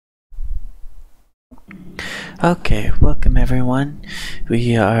Okay, welcome everyone.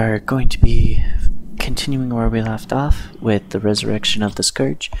 We are going to be continuing where we left off with the resurrection of the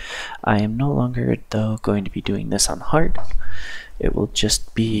Scourge. I am no longer, though, going to be doing this on hard. It will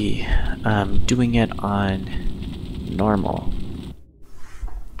just be doing it on normal.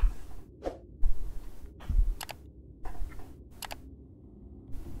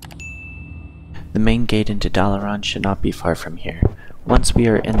 The main gate into Dalaran should not be far from here. Once we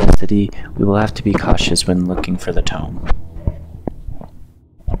are in the city, we will have to be cautious when looking for the tome.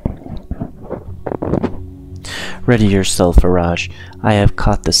 Ready yourself, Faraj. I have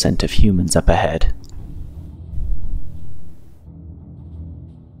caught the scent of humans up ahead.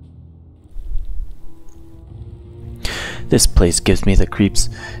 This place gives me the creeps.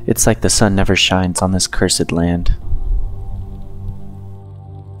 It's like the sun never shines on this cursed land.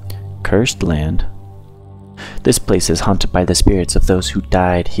 Cursed land? This place is haunted by the spirits of those who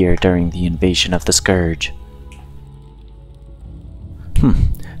died here during the invasion of the Scourge.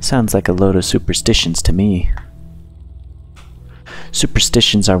 Sounds like a load of superstitions to me.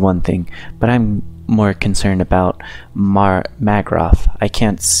 Superstitions are one thing, but I'm more concerned about Magroth. I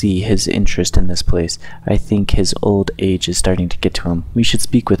can't see his interest in this place. I think his old age is starting to get to him. We should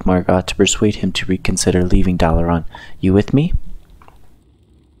speak with Margot to persuade him to reconsider leaving Dalaran. You with me?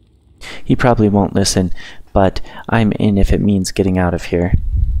 He probably won't listen, but I'm in if it means getting out of here.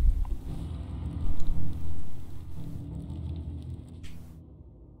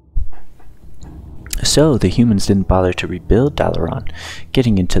 So, the humans didn't bother to rebuild Dalaran.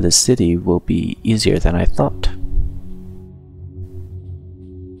 Getting into the city will be easier than I thought.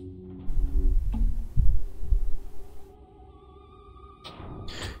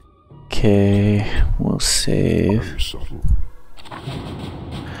 Okay, we'll save. Very subtle.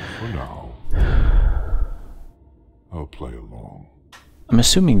 For now, I'll play along. I'm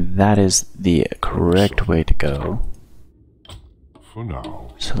assuming that is the correct way to go. For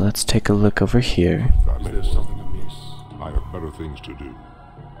now. So let's take a look over here. There's something amiss. I have better things to do.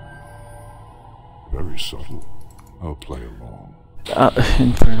 Very subtle. I'll play along.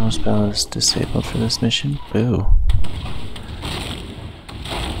 Inferno spell is disabled for this mission. Ooh.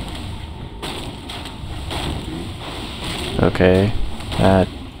 Okay, that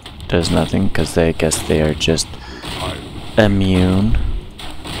does nothing because I guess they are just immune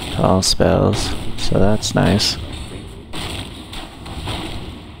to all spells, so that's nice.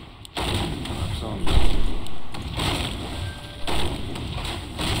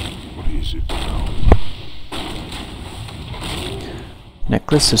 What is it now?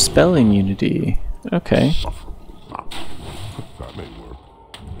 Necklace of spell immunity. Okay. That may work.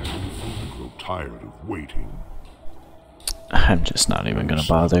 I grow tired of waiting. I'm just not even gonna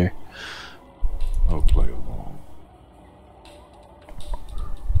bother. I'll play along.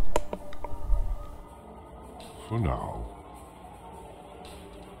 For now.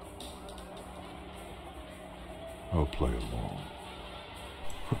 I'll play along.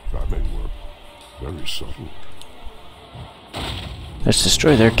 That may work. Very subtle. Let's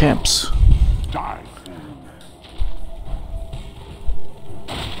destroy their camps. Die.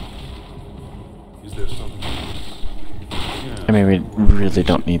 Is there something? I mean, we really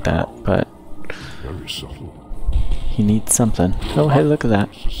don't need that, but Very subtle. he needs something. Oh, hey, look at that.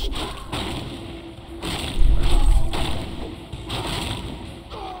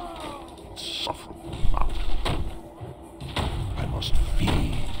 Suffer not. I must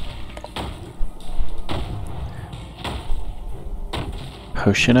feed.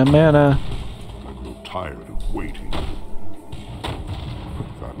 Potion of mana. I grow tired of waiting.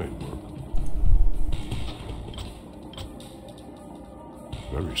 That may work.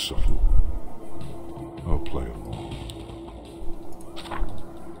 Very subtle. I'll play along.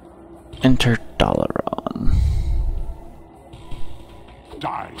 Enter Dalaran.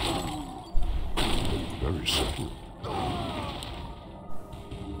 Die. Very subtle.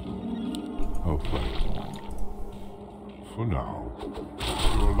 I'll play along. For now.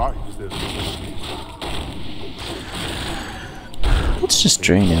 Your life is there to escape. Let's just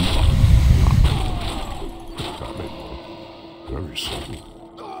drain him. That may work. Very subtle.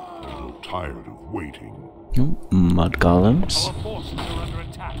 I grow tired of waiting. Ooh, mud golems. Our forces are under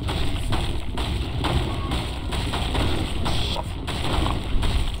attack.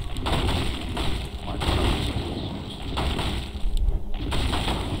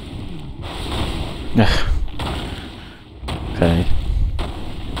 Okay.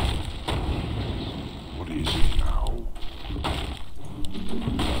 What is it now?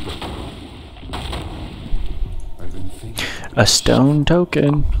 I've been thinking. A stone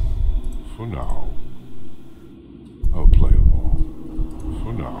token. For now. I'll play along.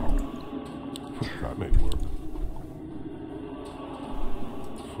 For now. That may work.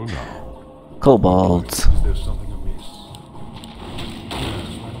 For now. Kobolds. Is there something amiss? Yes,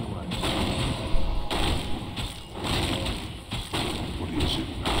 right away. What is it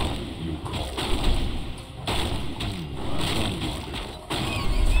now you call?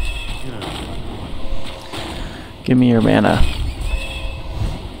 Yes, right away. Give me your mana.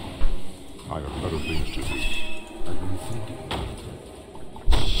 I have better things to do. I've been thinking.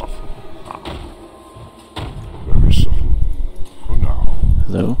 Subtle. Very subtle. For now.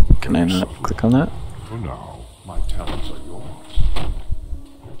 Hello? Can I not click on that? For now, my talents are yours.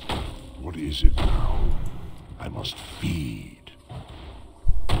 What is it now? I must feed.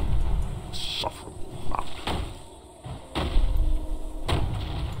 Insufferable not.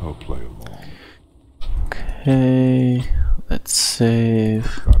 I'll play along. Okay, let's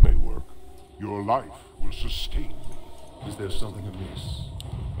save. That may work. Your life will sustain me. Is there something amiss?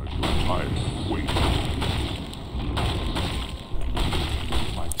 I grow tired of waiting.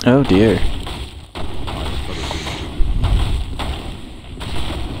 Oh dear.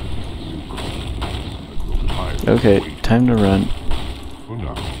 Okay, time to run. For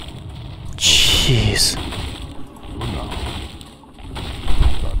now. Jeez. For now.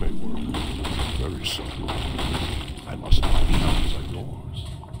 That may work. Very subtle. I must not be outside yours.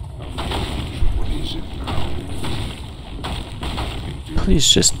 What is it now? Please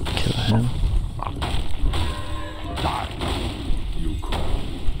just kill him. Die. You call.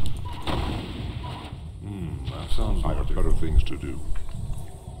 That sounds. I have better things to do.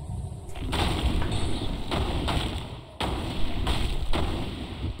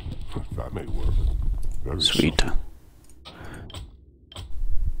 That may work. Very Sweet. subtle.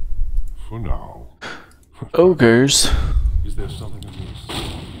 For now. Ogres. Is there something amiss?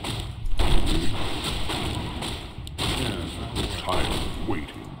 Yes, I'm tired of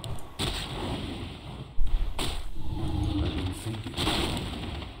waiting. I've been thinking.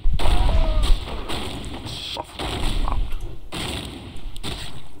 Suffer not.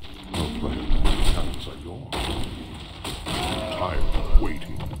 I'll play it. Talents are yours. Tired of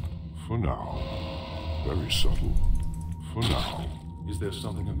waiting. For now. Very subtle. For now. Is there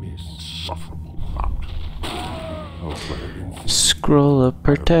something amiss? Insufferable not. I'll play it. Scroll of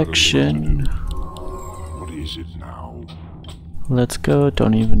protection. What is it now? Let's go.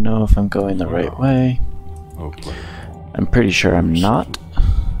 Don't even know if I'm going the right way. I'll play along. I'm pretty sure I'm not.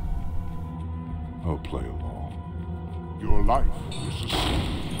 I'll play along. Your life is sustained.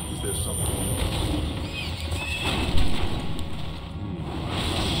 Is there something?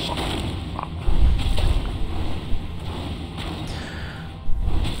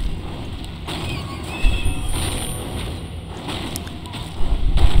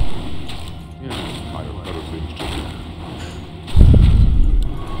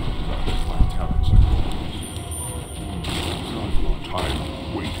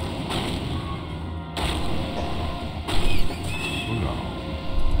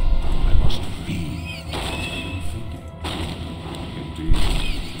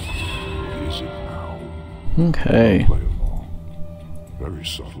 Okay. Play along. Very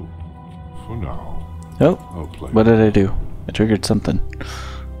subtle. For now. Oh, I'll play. what did I do? I triggered something.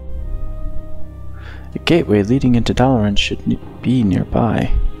 A gateway leading into Dalaran should be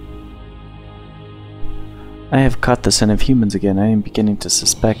nearby. I have caught the scent of humans again. I am beginning to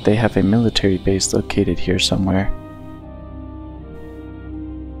suspect they have a military base located here somewhere.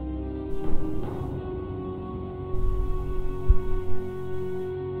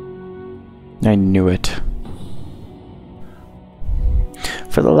 I knew it.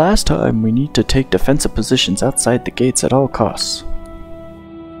 For the last time, we need to take defensive positions outside the gates at all costs.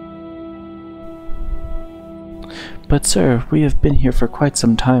 But sir, we have been here for quite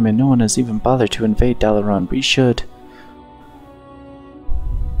some time and no one has even bothered to invade Dalaran. We should...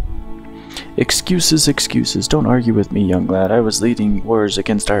 Excuses, excuses. Don't argue with me, young lad. I was leading wars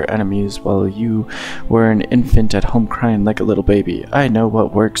against our enemies while you were an infant at home crying like a little baby. I know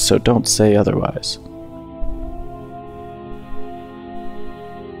what works, so don't say otherwise.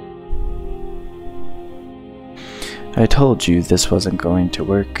 I told you this wasn't going to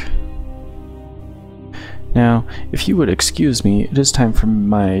work. Now, if you would excuse me, it is time for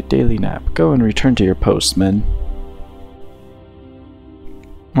my daily nap. Go and return to your posts, men.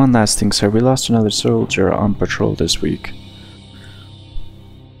 One last thing, sir. We lost another soldier on patrol this week.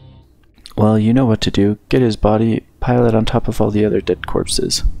 Well, you know what to do. Get his body, pile it on top of all the other dead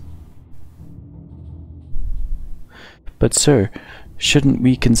corpses. But sir, shouldn't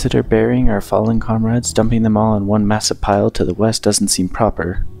we consider burying our fallen comrades? Dumping them all in one massive pile to the west doesn't seem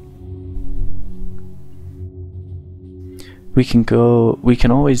proper. We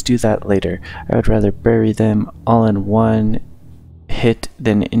can always do that later. I would rather bury them all in one hit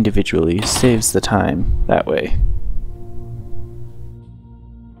then individually. Saves the time that way.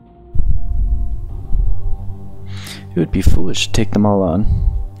 It would be foolish to take them all on.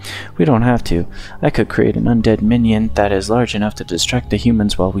 We don't have to. I could create an undead minion that is large enough to distract the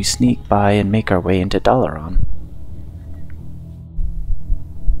humans while we sneak by and make our way into Dalaran.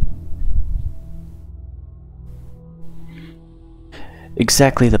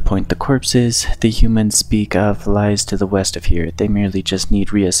 Exactly the point. The corpses the humans speak of lies to the west of here. They merely just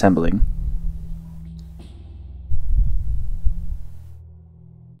need reassembling.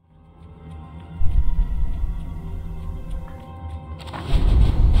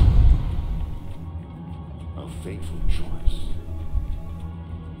 A fateful choice.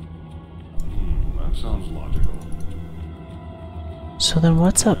 That sounds logical. So then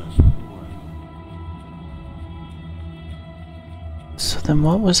what's up? So then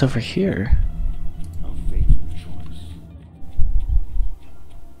what was over here? A fateful choice.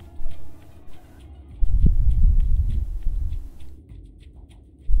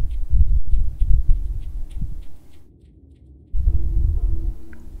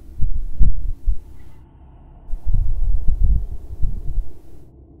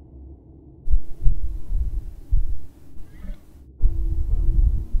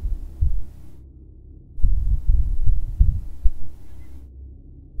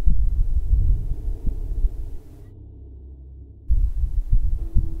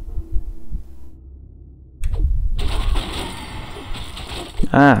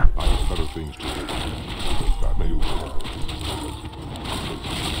 Ah. I have better things to do. That may work.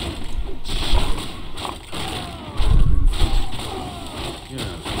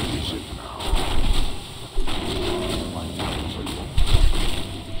 Yes, is it now? My talents are yours.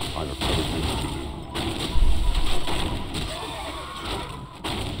 I have better things to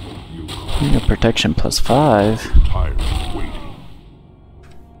do. Unit protection +5. Tired of waiting.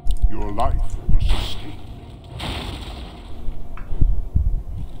 Your life will sustain me.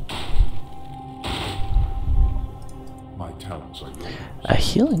 My talents are yours. A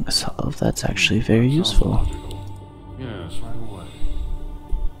healing salve, that's actually very useful. Yes, right away.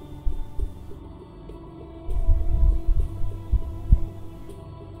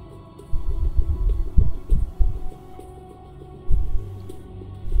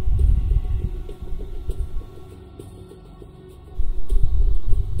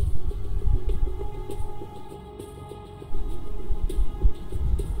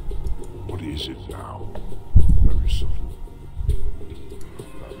 What is it now? Very subtle.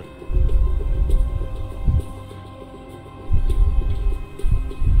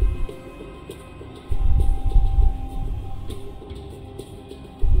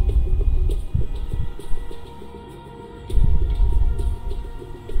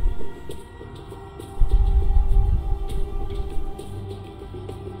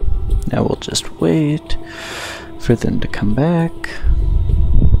 Now we'll just wait for them to come back.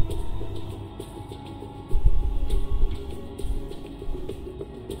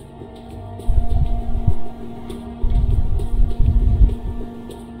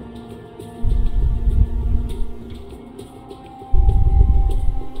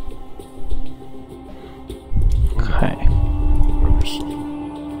 Okay. Very subtle.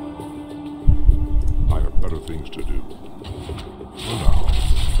 I have better things to do. For now,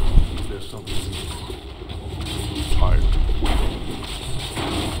 there's something tired of waiting.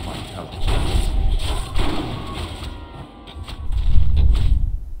 My talents.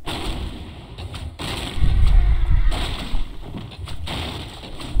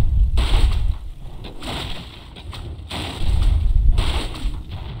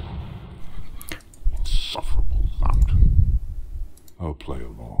 Insufferable lot. I'll play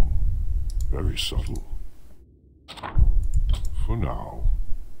along. Very subtle. For now,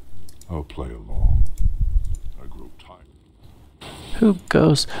 I'll play along. I grow tired. Who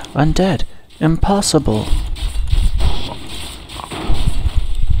goes undead? Impossible.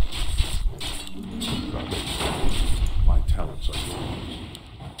 My talents are yours.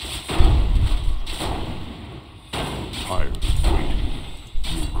 Tired of waiting.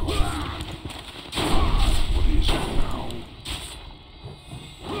 You call. What is it now?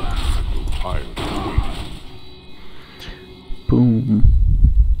 I grow tired of waiting. Boom.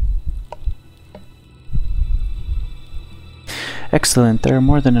 Excellent, there are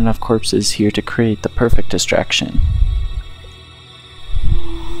more than enough corpses here to create the perfect distraction.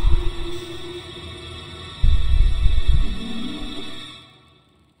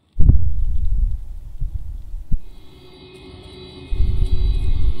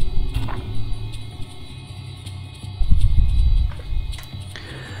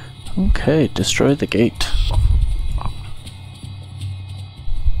 Okay, destroy the gate.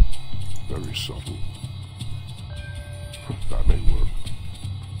 subtle. That may work.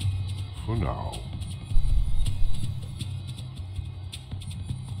 For now.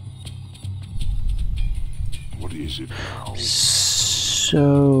 What is it now?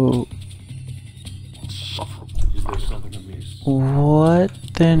 So... Insufferable. Is there something amiss? what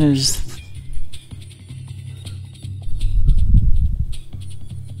then is...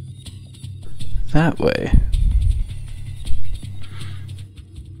 that way?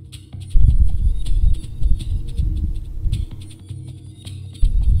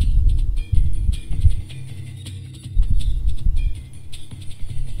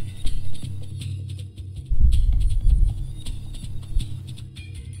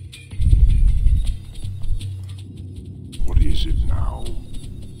 What is it now?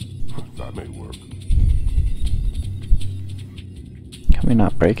 That may work. Can we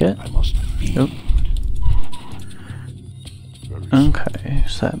not break it? I must be. Nope. Very Okay,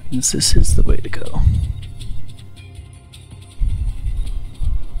 so that means this is the way to go.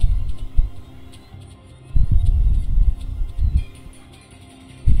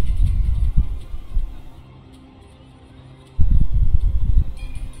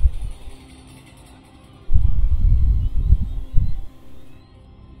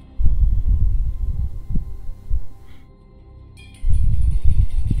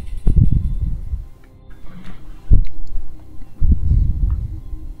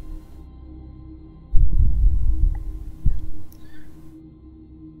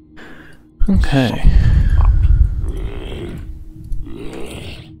 Okay.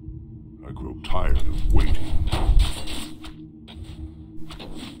 I grow tired of waiting.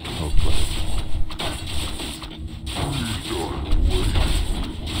 I'll play it.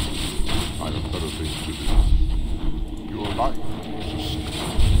 I have better things to do. Your life is a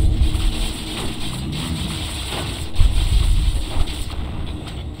secret.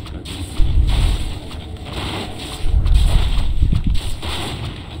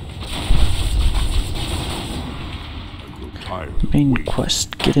 Main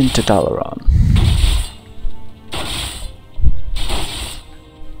quest, get into Dalaran.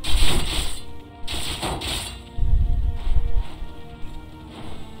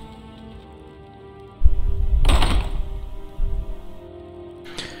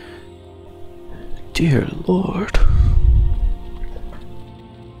 Dear Lord.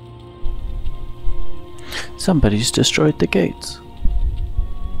 Somebody's destroyed the gates.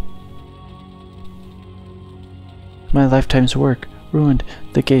 My lifetime's work, ruined.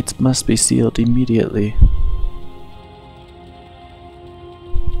 The gates must be sealed immediately.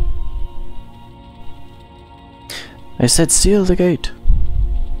 I said seal the gate.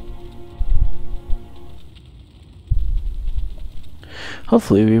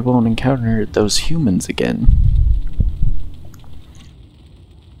 Hopefully we won't encounter those humans again.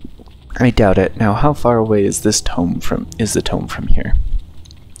 I doubt it. Now, how far away is the tome from here?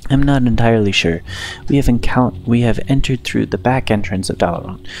 I'm not entirely sure. We have entered through the back entrance of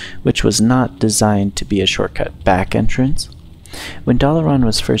Dalaran, which was not designed to be a shortcut. Back entrance? When Dalaran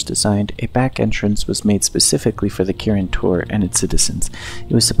was first designed, a back entrance was made specifically for the Kirin Tor and its citizens.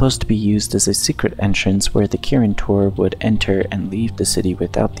 It was supposed to be used as a secret entrance where the Kirin Tor would enter and leave the city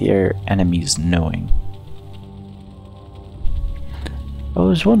without their enemies knowing. I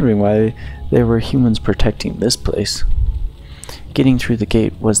was wondering why there were humans protecting this place. Getting through the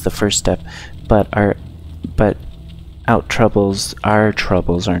gate was the first step, but our troubles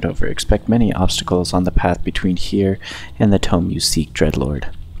aren't over. Expect many obstacles on the path between here and the tome you seek,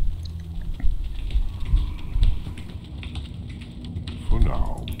 Dreadlord. For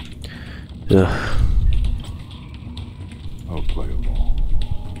now. Ugh. I'll play along.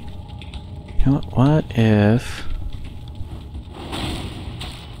 You know what if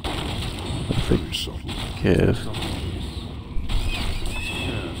we Very subtle. give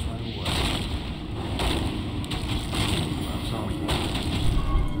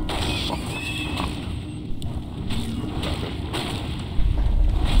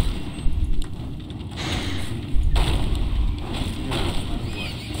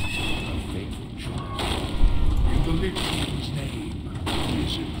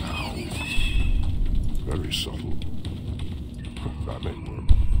Very subtle. That may work.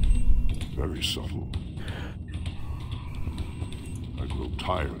 Very subtle. I grow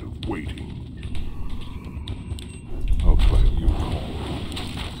tired of waiting. I'll play you call.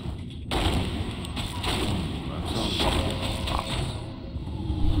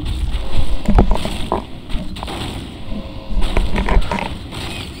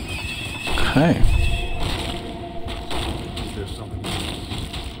 okay. Is there something else?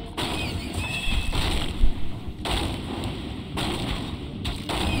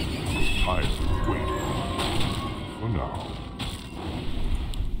 Tired.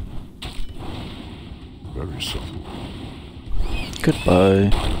 Bye.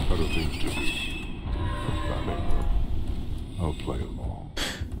 Better things to do. That may work. I'll play along.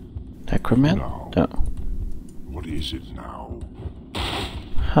 Necroman? Now. No. What is it now?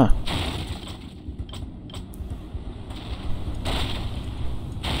 Huh.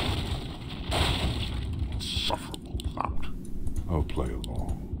 Insufferable lout. I'll play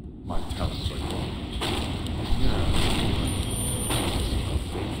along. My talents are yours.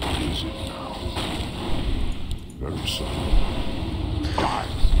 What is it now? Very subtle. Die.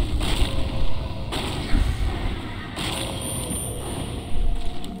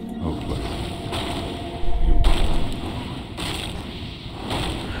 I'll play. You.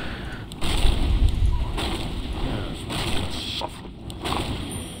 Yes, insufferable.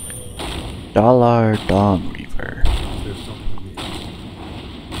 Dalaran Reaver. There's something amiss.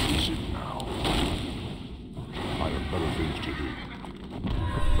 What is it now? I have better things to do.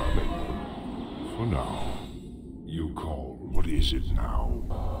 That may work. For now. You call. What is it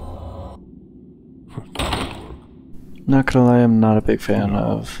now? That may work. Not gonna lie, I'm not a big fan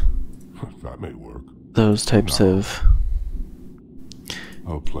of That may work. those types of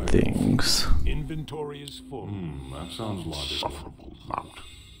I'll play. things. Inventory is full. That sounds logical. Insufferable lout.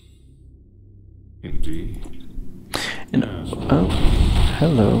 Indeed. And, oh,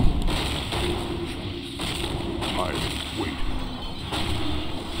 hello. I'm waiting.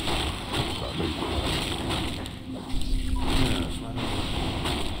 That may work. Yes, I know.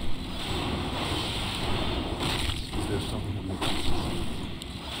 Is there something amiss?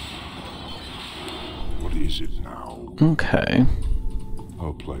 What is it now? Okay.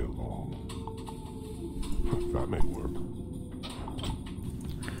 I'll play along. That may work.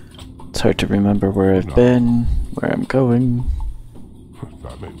 It's hard to remember where I've been, where I'm going,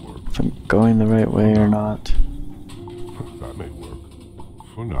 That may work. if I'm going the right way or not. That may work.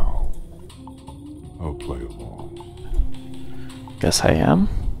 For now, I'll play along. Guess I am.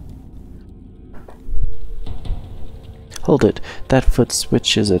 Hold it. That foot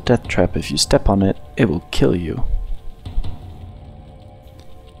switch is a death trap. If you step on it, it will kill you.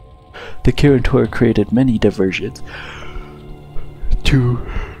 The Kirantor created many diversions to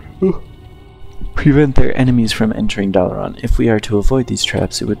prevent their enemies from entering Dalaran. If we are to avoid these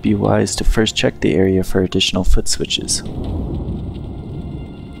traps, it would be wise to first check the area for additional foot switches.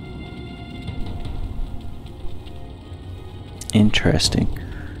 Interesting.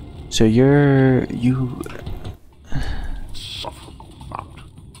 So you Insufferable lout.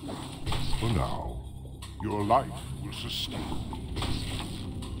 For now, your life will sustain me.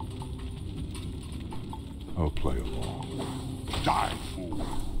 I'll play along. Die, fool.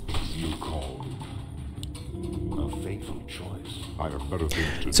 You call. A fateful choice. I have better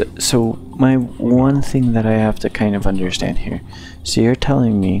things to do. so my one thing that I have to kind of understand here. So you're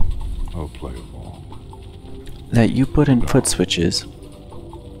telling me I'll play along. that you put in foot switches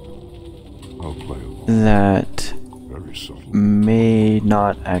I'll play along. that Very subtle. may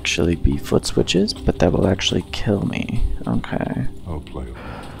not actually be foot switches, but that will actually kill me. Okay. I'll play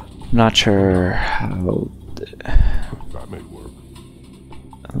along. Not sure how. That may work.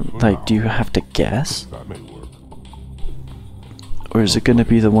 Like, do you have to guess? That may work. Or is it going to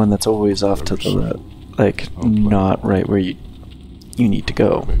be the one that's always off to the left? Like, not right where you need to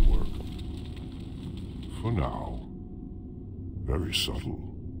go? That may work. For now. Very subtle.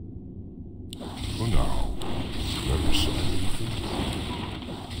 For now. Very subtle.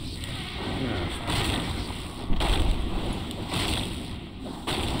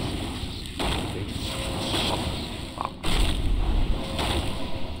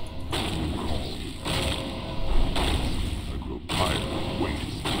 I grow tired of waiting.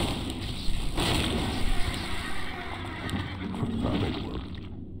 That may work.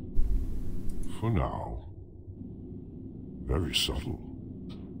 For now. Very subtle.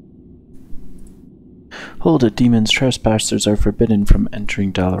 Hold it, demons. Trespassers are forbidden from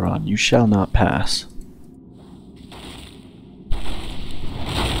entering Dalaran. You shall not pass.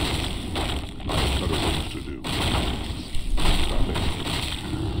 I have better things to do. That may work.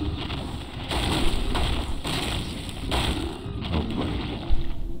 I'll play along.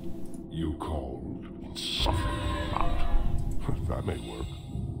 You called. Insufferable out. That may work.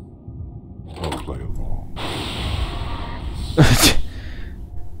 I'll play along.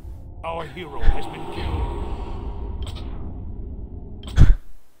 Our hero has been killed.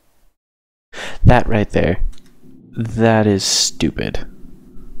 That right there. That is stupid.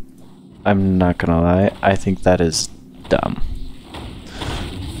 I'm not gonna lie. I think that is dumb.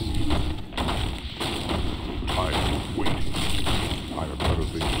 I am waiting. I have better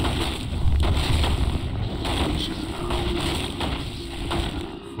things to do. What is it now?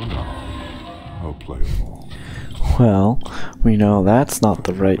 For now, I'll play along. Well, We know that's not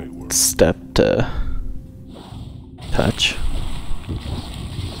the right step to touch.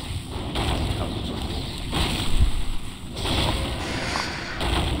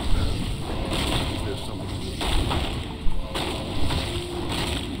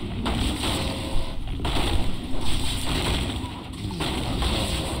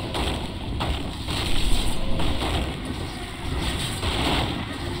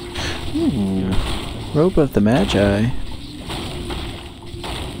 Ooh, Robe of the Magi.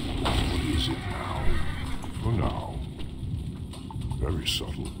 What is it now? For now. Very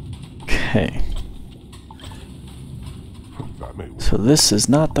subtle. Okay. That may work. So this is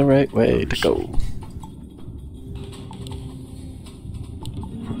not the right way to go.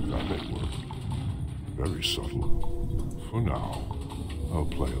 That may work. Very subtle. For now, I'll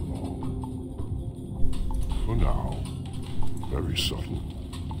play along. For now, very subtle.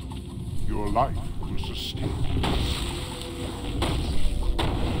 Your life will sustain.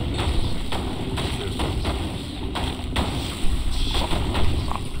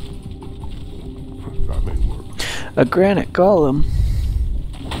 That may work. A granite golem.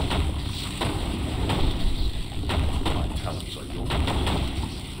 My talents are yours.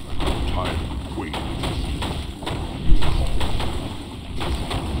 I'm tired of waiting.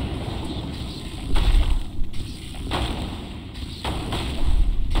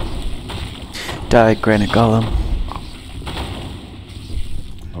 Die, granite golem.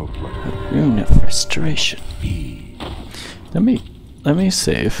 I'll play. A rune of restoration. Let me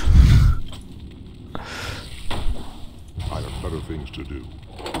save. I have better things to do.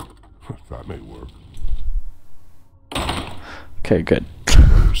 That may work. Okay, good.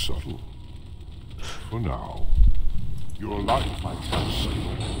 Very subtle. For now, your life might have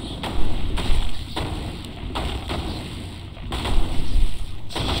savings.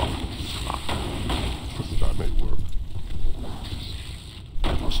 That may work.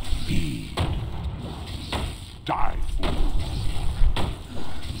 I must feed. Die, fool.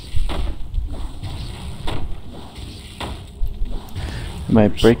 Am I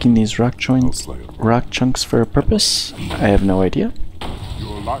breaking these rock chunks for a purpose? I have no idea.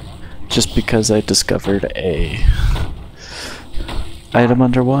 Your life. Just because I discovered a item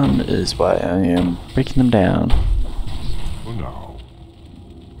under one is why I am breaking them down. For now,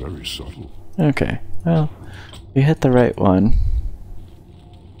 very subtle. Okay, well, we hit the right one.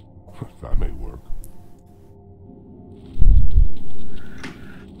 That may work.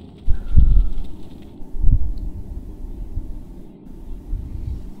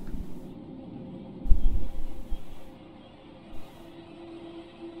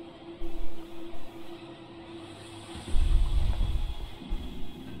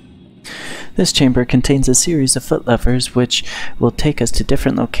 This chamber contains a series of foot levers which will take us to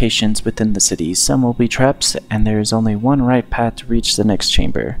different locations within the city. Some will be traps, and there is only one right path to reach the next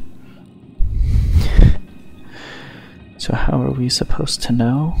chamber. So how are we supposed to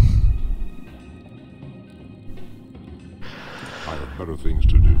know? I have better things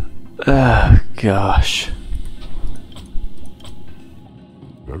to do. Gosh.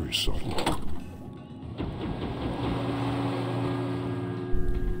 Very subtle.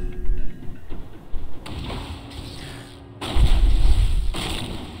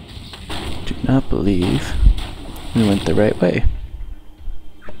 Do not believe we went the right way.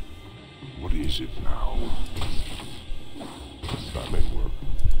 What is it now? That may work.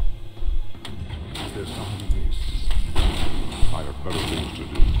 There's something amiss. I have better things to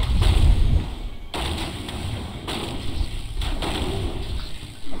do.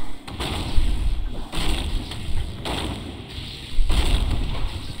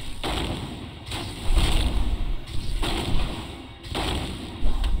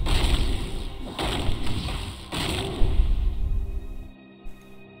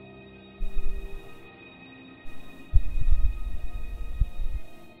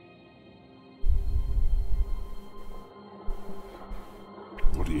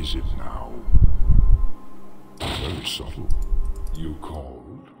 What is it now? Very subtle. You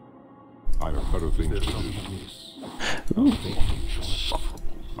called? I have better things to do. Insufferable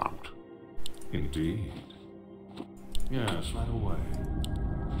mount. Indeed. Yes, right away.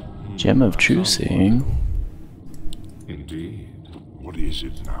 Gem of True Seeing. Indeed. What is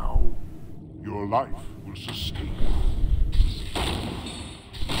it now? Your life will sustain.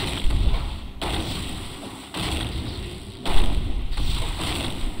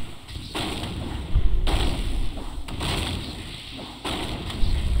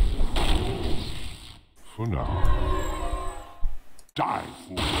 For now. Die,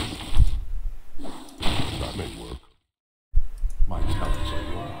 fool. That may work. My talents are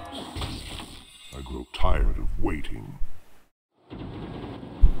yours. I grow tired of waiting.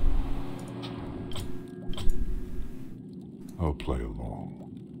 I'll play along.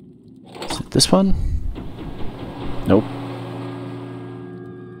 Is it this one? Nope.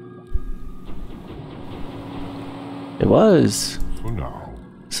 It was. For now.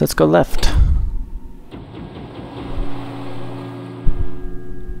 So let's go left.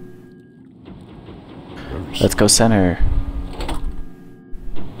 Let's go center.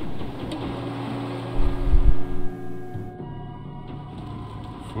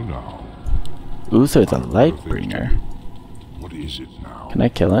 For now. Uther the Lightbringer. What is it now? Can I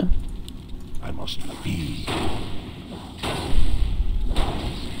kill it? I must feed.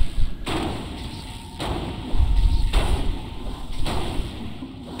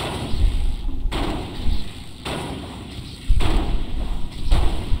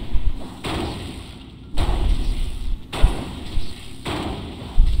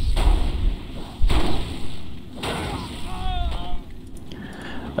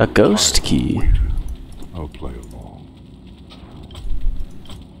 A ghost key. I'll play along.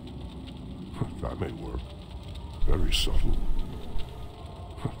 That may work. Very subtle.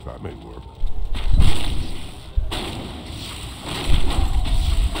 That may work.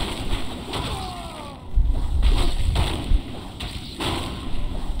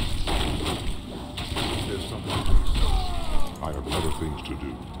 There's something. I have better things to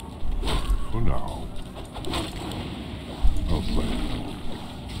do. For now. I'll play along.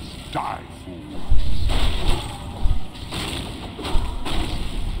 Die, fool!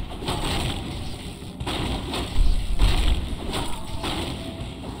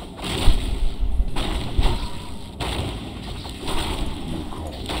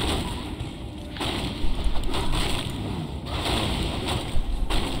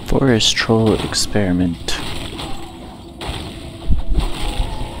 Forest Troll Experiment.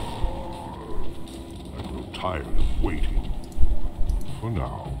 I grow tired of waiting. For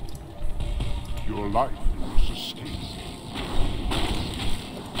now. Your life will sustain me.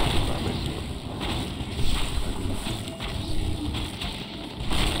 That may work.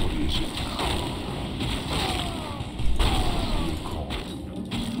 What is it now? You call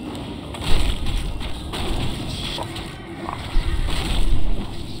something.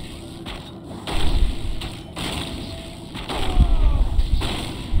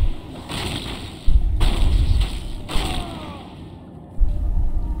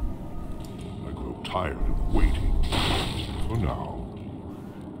 Tired of waiting. For now.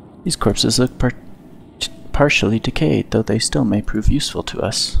 These corpses look partially decayed, though they still may prove useful to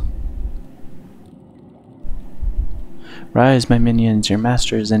us. Rise, my minions, your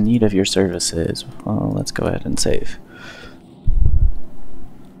master is in need of your services. Well, let's go ahead and save.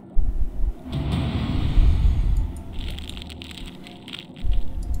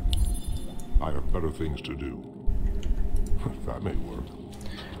 I have better things to do. That may work.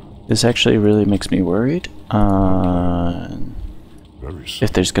 This actually really makes me worried.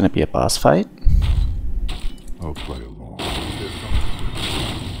 If there's going to be a boss fight. I'll play along.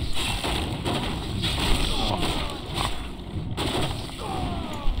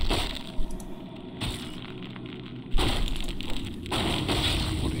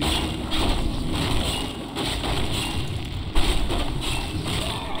 What is it?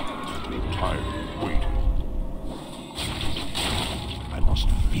 I'm tired of waiting. I must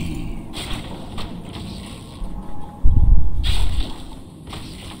feed.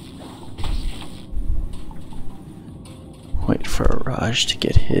 Wait for Raj to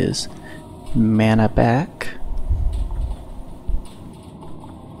get his mana back.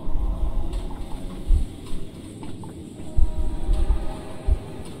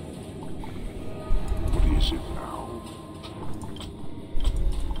 What is it now?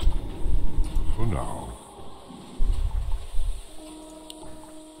 For now.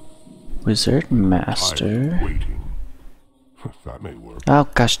 Wizard Master. Waiting. That may work. Oh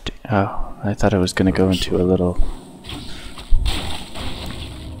gosh. Oh, I thought I was going to go into a little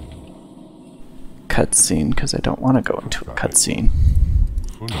cutscene because I don't want to go into a cutscene.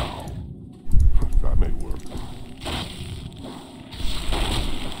 For now.